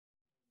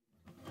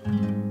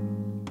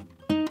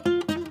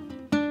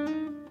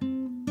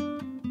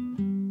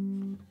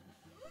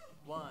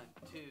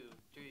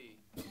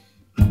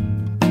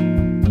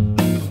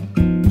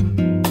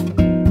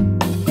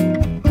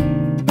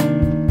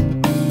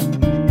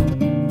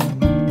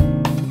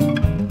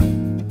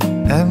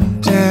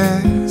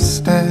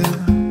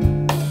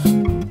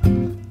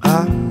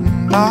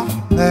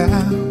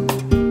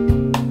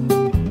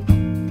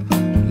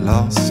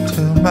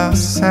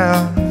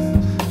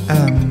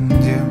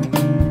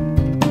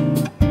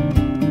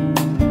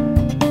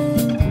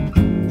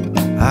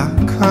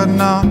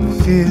not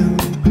feel,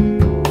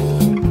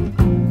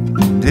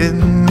 did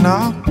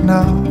not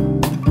know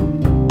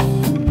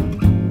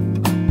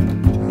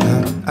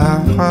that I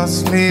was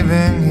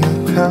leaving you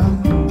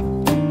cold.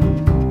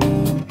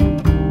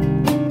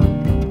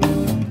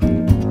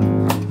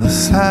 The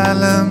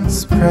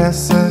silence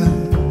presses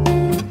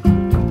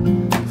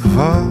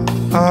for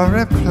a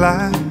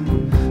reply,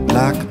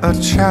 like a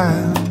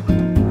child,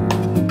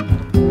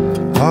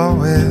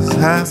 always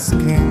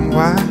asking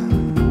why.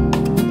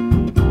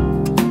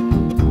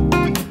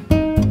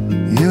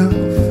 You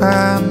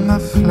fan the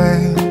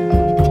flames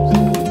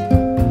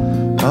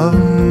of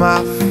my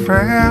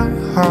frail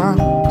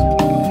heart,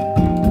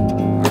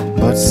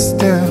 but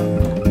still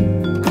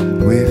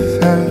we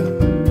fell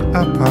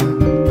apart.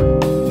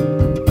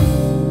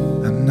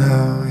 And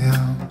now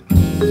you're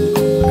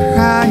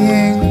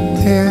crying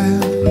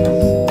tears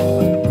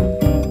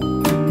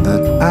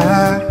that I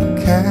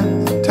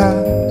can't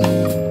touch.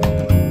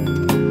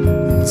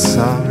 And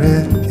sorry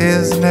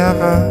is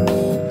never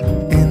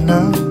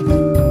enough.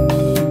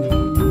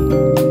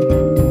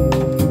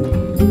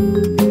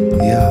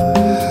 You're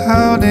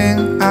holding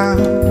out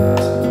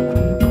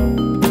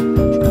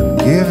and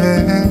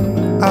giving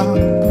up,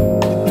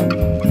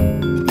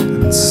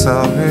 and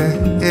sorry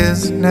is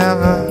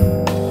never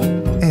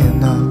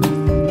enough.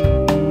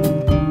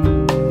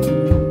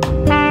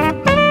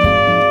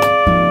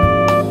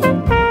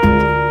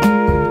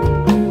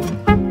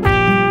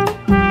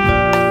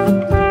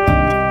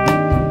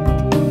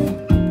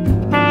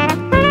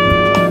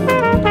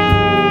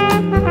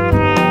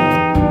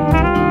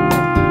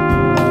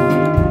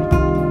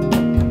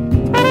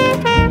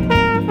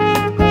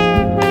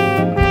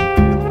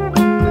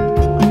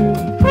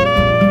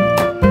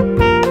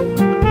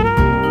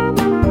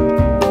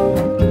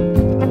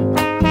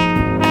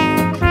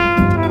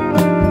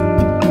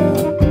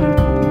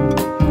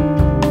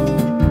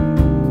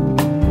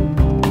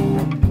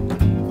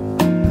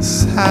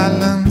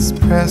 Silence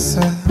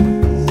presses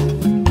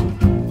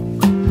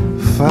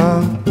for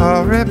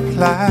a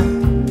reply,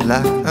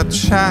 like a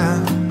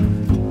child,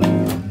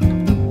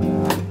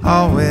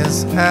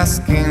 always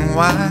asking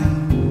why.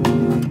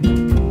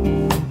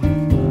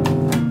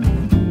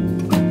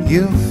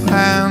 You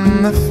fan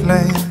the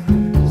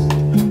flames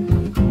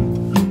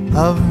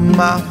of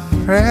my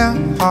frail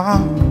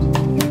heart,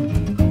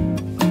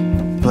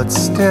 but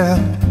still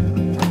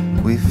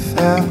we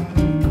fell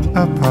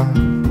apart.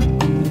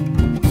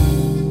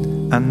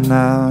 And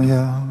now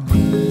you're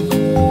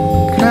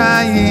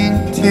crying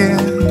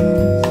tears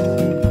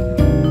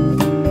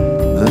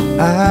that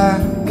I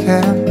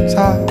can't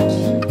touch.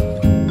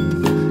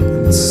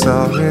 And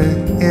sorry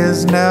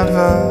is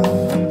never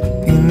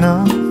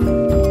enough.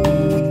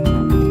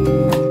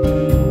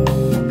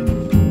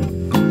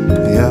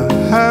 You're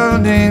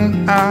holding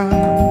out,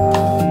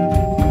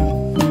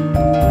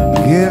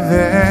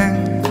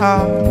 giving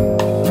up.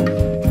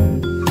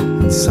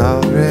 And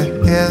sorry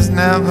is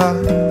never.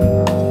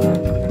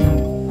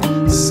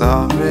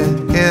 Sorry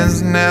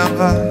is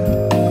never,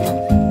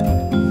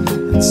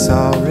 and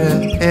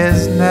sorry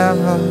is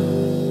never.